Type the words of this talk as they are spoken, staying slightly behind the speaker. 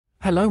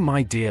Hello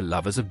my dear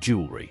lovers of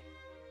jewelry.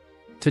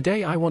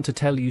 Today I want to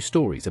tell you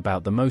stories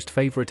about the most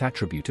favorite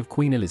attribute of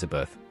Queen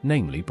Elizabeth,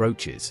 namely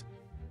brooches.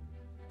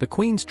 The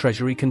Queen's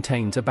treasury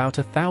contains about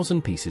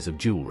 1,000 pieces of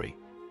jewelry.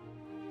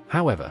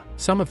 However,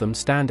 some of them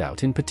stand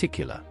out in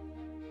particular.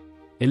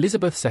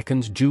 Elizabeth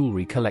II's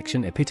jewelry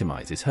collection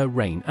epitomizes her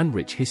reign and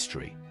rich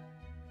history.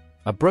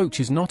 A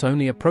brooch is not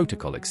only a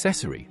protocol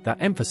accessory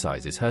that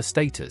emphasizes her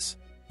status,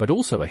 but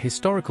also a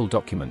historical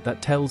document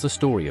that tells a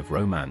story of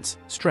romance,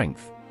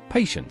 strength,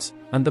 patience,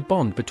 and the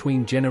bond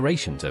between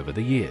generations over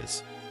the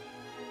years.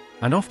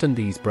 And often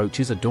these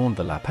brooches adorn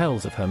the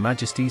lapels of Her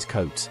Majesty's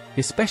coats,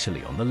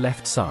 especially on the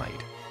left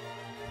side.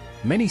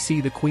 Many see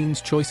the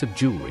Queen's choice of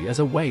jewelry as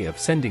a way of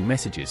sending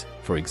messages,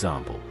 for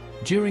example,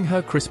 during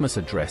her Christmas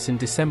address in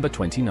December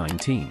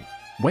 2019,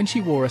 when she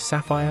wore a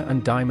sapphire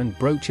and diamond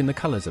brooch in the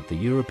colours of the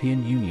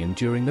European Union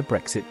during the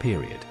Brexit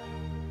period.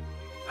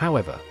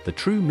 However, the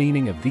true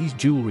meaning of these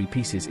jewelry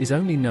pieces is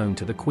only known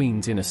to the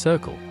Queen's inner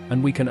circle,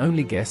 and we can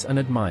only guess and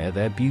admire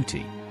their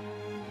beauty.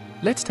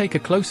 Let's take a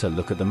closer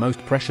look at the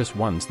most precious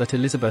ones that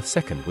Elizabeth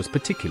II was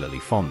particularly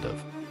fond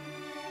of.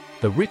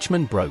 The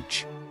Richmond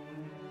brooch.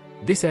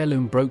 This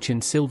heirloom brooch in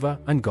silver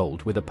and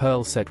gold with a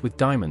pearl set with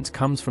diamonds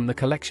comes from the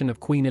collection of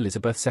Queen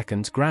Elizabeth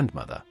II's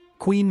grandmother,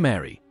 Queen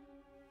Mary.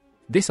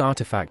 This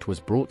artifact was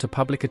brought to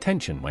public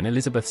attention when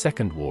Elizabeth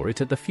II wore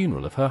it at the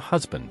funeral of her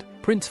husband,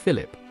 Prince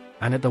Philip,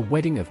 and at the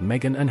wedding of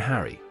Meghan and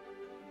Harry.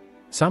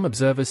 Some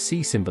observers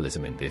see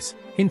symbolism in this,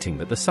 hinting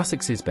that the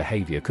Sussexes'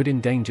 behavior could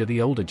endanger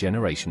the older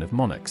generation of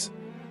monarchs.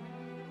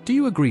 Do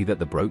you agree that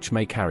the brooch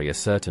may carry a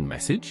certain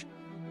message?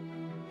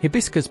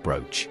 Hibiscus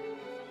brooch.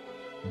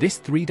 This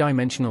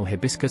three-dimensional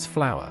hibiscus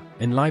flower,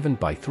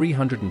 enlivened by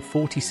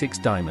 346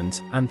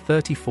 diamonds and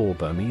 34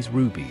 Burmese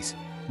rubies,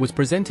 was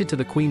presented to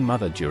the Queen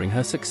Mother during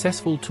her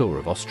successful tour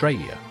of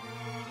Australia.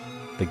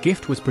 The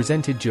gift was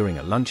presented during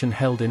a luncheon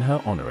held in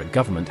her honour at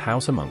Government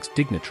House amongst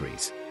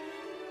dignitaries.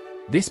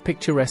 This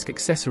picturesque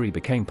accessory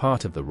became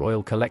part of the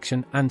royal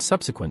collection and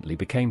subsequently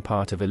became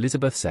part of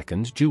Elizabeth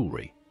II's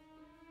jewellery.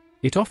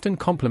 It often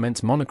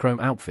complements monochrome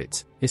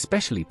outfits,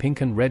 especially pink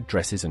and red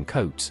dresses and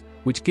coats,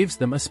 which gives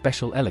them a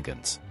special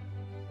elegance.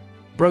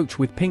 Brooch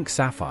with pink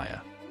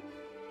sapphire.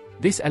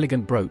 This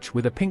elegant brooch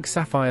with a pink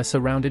sapphire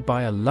surrounded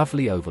by a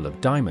lovely oval of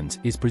diamonds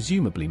is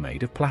presumably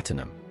made of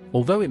platinum.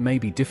 Although it may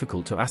be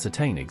difficult to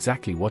ascertain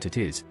exactly what it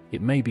is,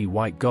 it may be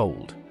white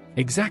gold.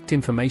 Exact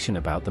information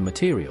about the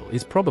material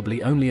is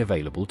probably only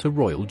available to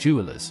royal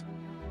jewelers.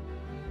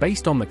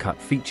 Based on the cut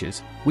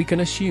features, we can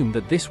assume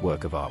that this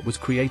work of art was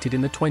created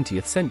in the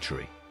 20th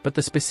century, but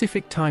the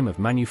specific time of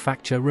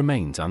manufacture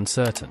remains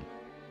uncertain.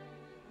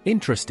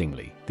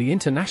 Interestingly, the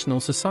International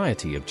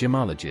Society of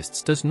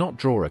Gemologists does not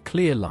draw a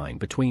clear line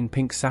between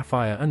pink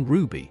sapphire and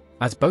ruby,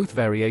 as both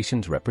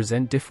variations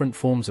represent different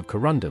forms of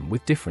corundum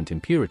with different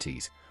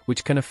impurities,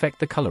 which can affect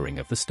the coloring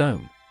of the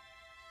stone.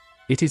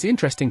 It is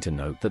interesting to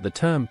note that the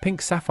term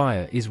pink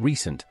sapphire is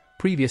recent.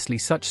 Previously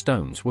such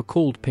stones were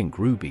called pink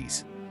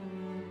rubies.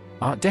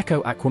 Art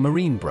Deco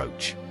aquamarine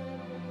brooch.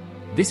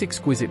 This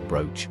exquisite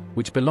brooch,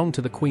 which belonged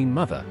to the Queen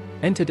Mother,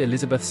 entered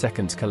Elizabeth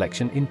II's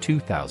collection in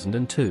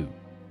 2002.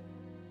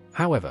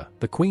 However,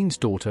 the Queen's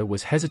daughter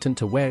was hesitant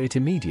to wear it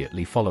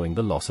immediately following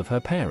the loss of her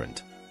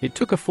parent. It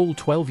took a full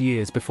 12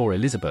 years before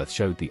Elizabeth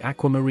showed the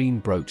aquamarine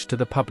brooch to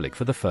the public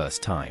for the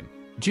first time,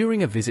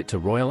 during a visit to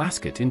Royal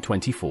Ascot in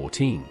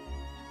 2014.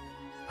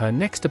 Her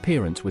next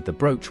appearance with the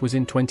brooch was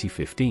in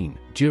 2015,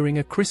 during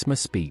a Christmas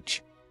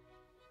speech.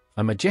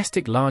 A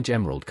majestic large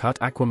emerald-cut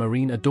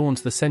aquamarine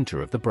adorns the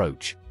center of the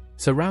brooch,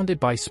 surrounded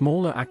by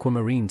smaller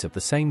aquamarines of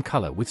the same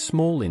color with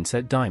small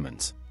inset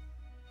diamonds.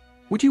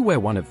 Would you wear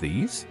one of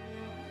these?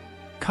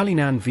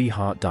 Cullinan V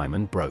Heart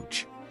Diamond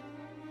Brooch.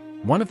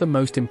 One of the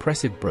most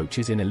impressive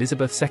brooches in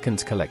Elizabeth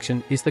II's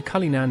collection is the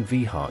Cullinan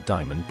V Heart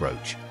Diamond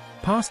Brooch,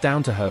 passed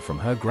down to her from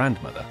her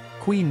grandmother,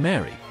 Queen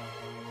Mary.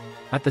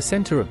 At the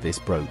center of this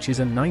brooch is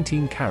a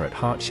 19-carat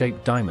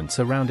heart-shaped diamond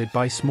surrounded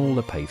by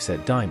smaller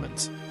pave-set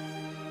diamonds.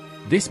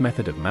 This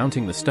method of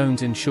mounting the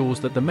stones ensures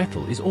that the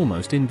metal is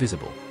almost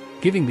invisible,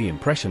 giving the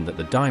impression that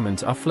the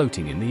diamonds are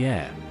floating in the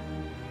air.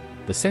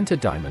 The center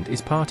diamond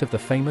is part of the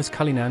famous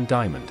Cullinan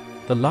diamond,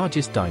 the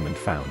largest diamond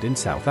found in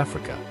South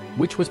Africa,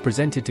 which was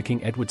presented to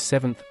King Edward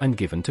VII and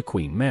given to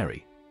Queen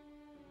Mary.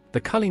 The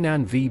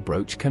Cullinan V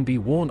brooch can be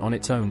worn on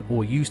its own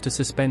or used to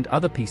suspend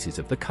other pieces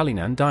of the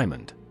Cullinan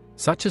diamond,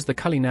 such as the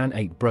Cullinan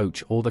 8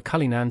 brooch or the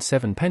Cullinan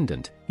 7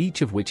 pendant,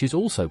 each of which is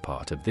also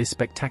part of this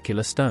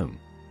spectacular stone.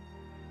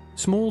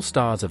 Small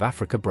Stars of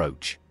Africa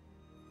brooch.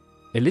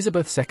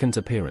 Elizabeth II's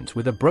appearance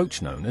with a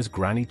brooch known as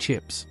Granny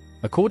Chips,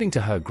 according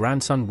to her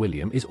grandson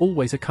William, is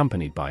always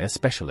accompanied by a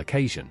special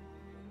occasion.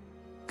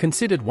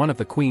 Considered one of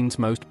the Queen's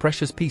most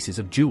precious pieces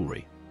of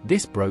jewelry,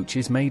 this brooch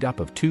is made up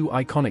of two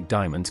iconic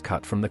diamonds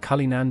cut from the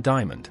Cullinan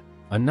diamond,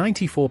 a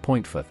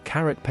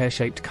 94.4-carat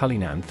pear-shaped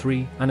Cullinan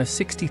 3 and a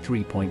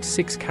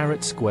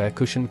 63.6-carat square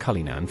cushion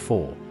Cullinan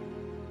 4.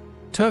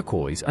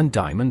 Turquoise and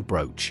diamond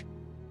brooch.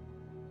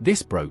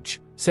 This brooch,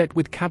 set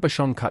with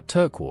cabochon-cut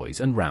turquoise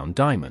and round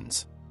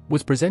diamonds,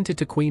 was presented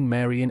to Queen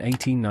Mary in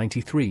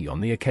 1893 on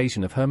the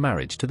occasion of her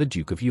marriage to the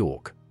Duke of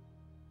York.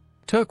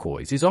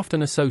 Turquoise is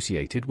often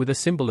associated with a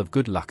symbol of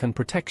good luck and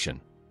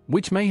protection,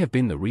 which may have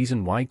been the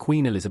reason why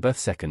Queen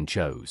Elizabeth II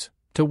chose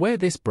to wear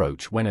this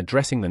brooch when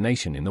addressing the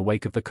nation in the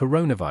wake of the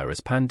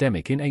coronavirus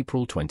pandemic in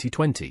April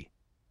 2020.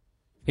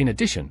 In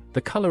addition,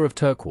 the color of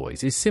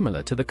turquoise is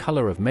similar to the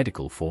color of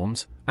medical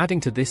forms,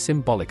 adding to this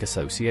symbolic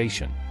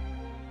association.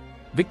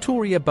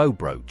 Victoria Bow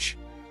Brooch.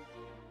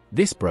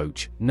 This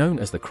brooch, known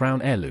as the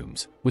Crown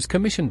Heirlooms, was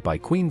commissioned by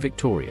Queen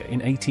Victoria in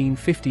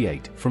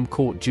 1858 from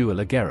court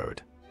jeweler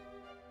Gerard.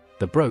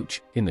 The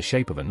brooch, in the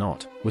shape of a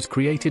knot, was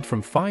created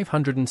from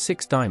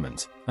 506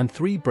 diamonds, and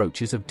 3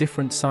 brooches of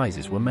different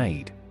sizes were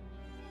made.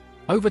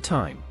 Over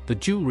time, the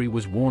jewelry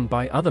was worn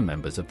by other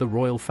members of the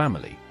royal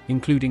family,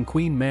 including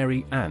Queen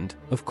Mary and,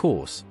 of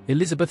course,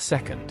 Elizabeth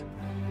II.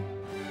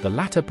 The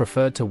latter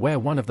preferred to wear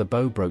one of the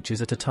bow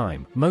brooches at a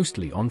time,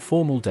 mostly on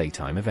formal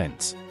daytime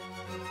events.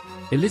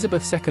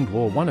 Elizabeth II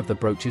wore one of the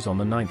brooches on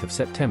the 9th of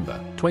September,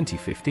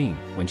 2015,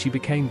 when she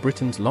became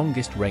Britain's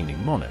longest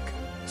reigning monarch,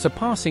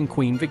 surpassing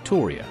Queen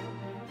Victoria.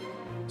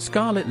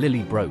 Scarlet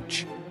Lily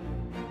Brooch.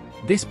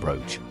 This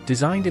brooch,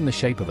 designed in the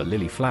shape of a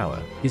lily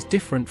flower, is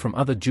different from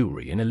other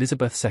jewelry in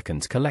Elizabeth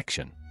II's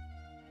collection.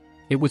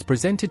 It was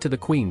presented to the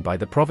Queen by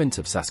the province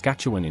of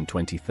Saskatchewan in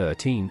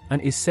 2013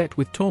 and is set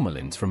with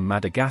tourmalines from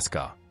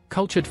Madagascar,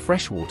 cultured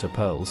freshwater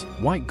pearls,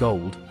 white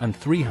gold, and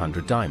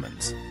 300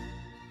 diamonds.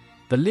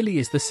 The lily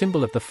is the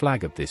symbol of the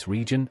flag of this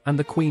region, and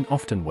the Queen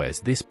often wears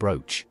this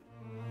brooch.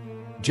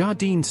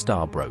 Jardine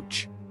Star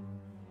Brooch.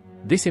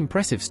 This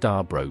impressive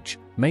star brooch,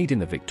 made in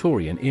the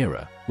Victorian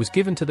era, was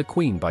given to the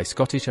Queen by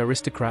Scottish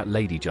aristocrat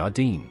Lady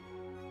Jardine.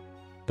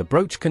 The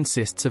brooch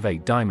consists of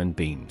 8 diamond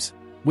beams,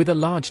 with a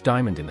large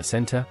diamond in the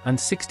center and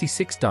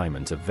 66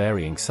 diamonds of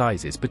varying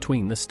sizes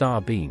between the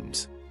star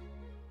beams.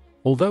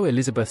 Although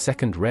Elizabeth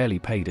II rarely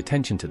paid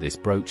attention to this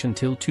brooch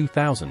until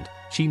 2000,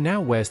 she now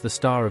wears the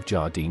Star of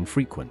Jardine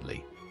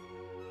frequently.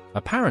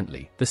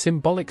 Apparently, the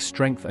symbolic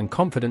strength and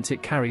confidence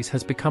it carries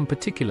has become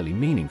particularly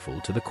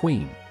meaningful to the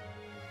Queen.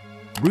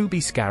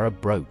 Ruby Scarab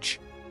Brooch.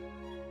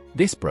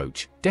 This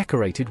brooch,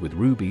 decorated with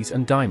rubies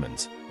and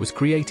diamonds, was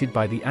created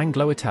by the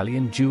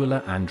Anglo-Italian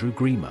jeweler Andrew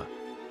Grima.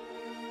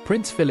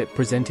 Prince Philip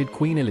presented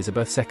Queen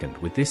Elizabeth II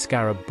with this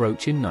scarab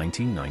brooch in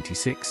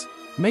 1996,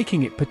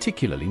 making it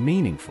particularly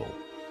meaningful.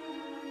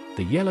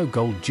 The yellow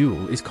gold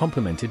jewel is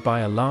complemented by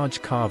a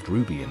large carved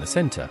ruby in the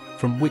center,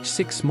 from which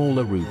 6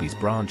 smaller rubies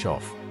branch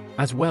off,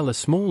 as well as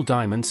small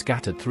diamonds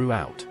scattered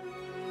throughout.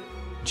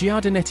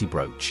 Giardinetti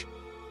Brooch.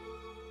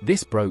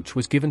 This brooch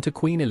was given to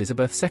Queen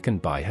Elizabeth II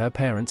by her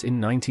parents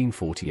in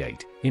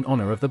 1948, in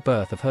honor of the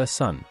birth of her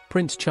son,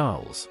 Prince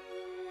Charles.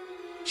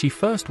 She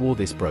first wore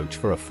this brooch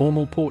for a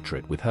formal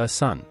portrait with her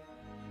son.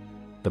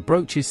 The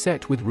brooch is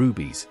set with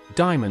rubies,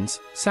 diamonds,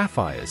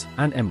 sapphires,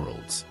 and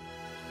emeralds.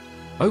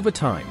 Over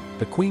time,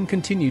 the Queen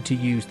continued to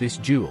use this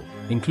jewel,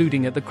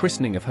 including at the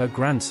christening of her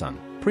grandson,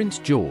 Prince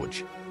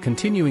George,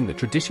 continuing the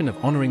tradition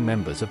of honoring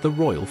members of the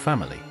royal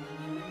family.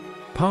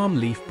 Palm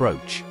Leaf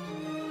Brooch.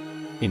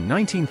 In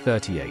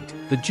 1938,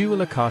 the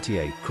jeweler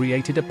Cartier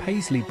created a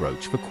paisley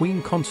brooch for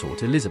Queen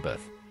Consort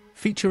Elizabeth,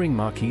 featuring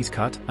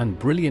marquise-cut and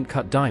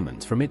brilliant-cut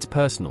diamonds from its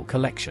personal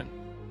collection.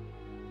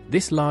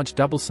 This large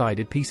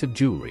double-sided piece of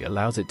jewelry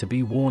allows it to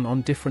be worn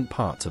on different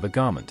parts of a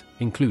garment,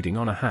 including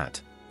on a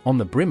hat, on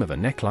the brim of a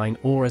neckline,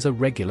 or as a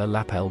regular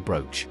lapel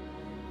brooch.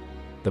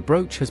 The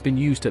brooch has been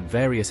used at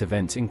various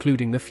events,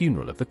 including the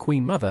funeral of the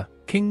Queen Mother,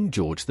 King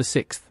George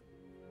VI.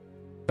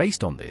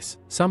 Based on this,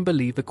 some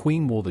believe the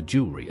Queen wore the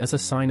jewelry as a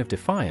sign of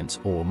defiance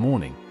or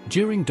mourning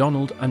during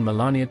Donald and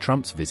Melania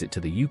Trump's visit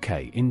to the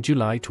UK in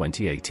July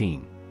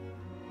 2018.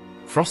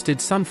 Frosted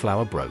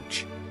Sunflower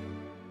Brooch.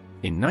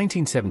 In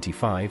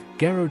 1975,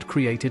 Gerard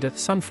created a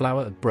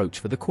sunflower brooch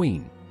for the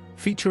Queen,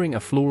 featuring a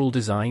floral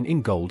design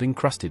in gold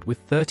encrusted with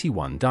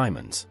 31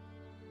 diamonds.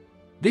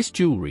 This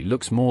jewelry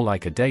looks more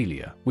like a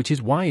dahlia, which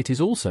is why it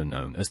is also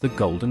known as the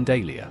Golden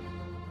Dahlia.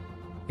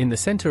 In the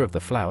center of the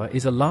flower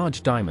is a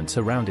large diamond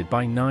surrounded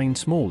by 9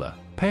 smaller,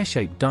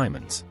 pear-shaped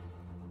diamonds.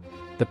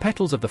 The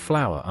petals of the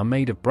flower are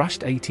made of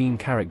brushed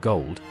 18-karat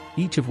gold,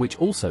 each of which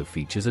also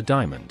features a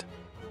diamond.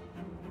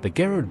 The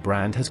Gerard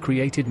brand has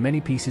created many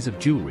pieces of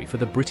jewelry for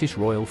the British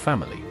royal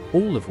family,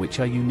 all of which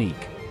are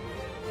unique.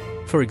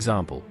 For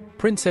example,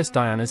 Princess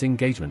Diana's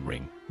engagement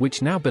ring,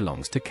 which now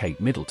belongs to Kate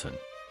Middleton.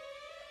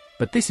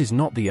 But this is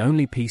not the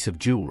only piece of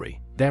jewelry.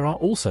 There are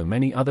also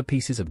many other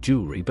pieces of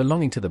jewelry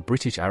belonging to the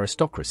British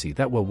aristocracy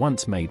that were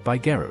once made by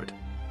Gerard.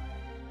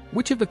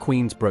 Which of the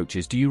Queen's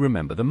brooches do you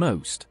remember the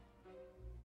most?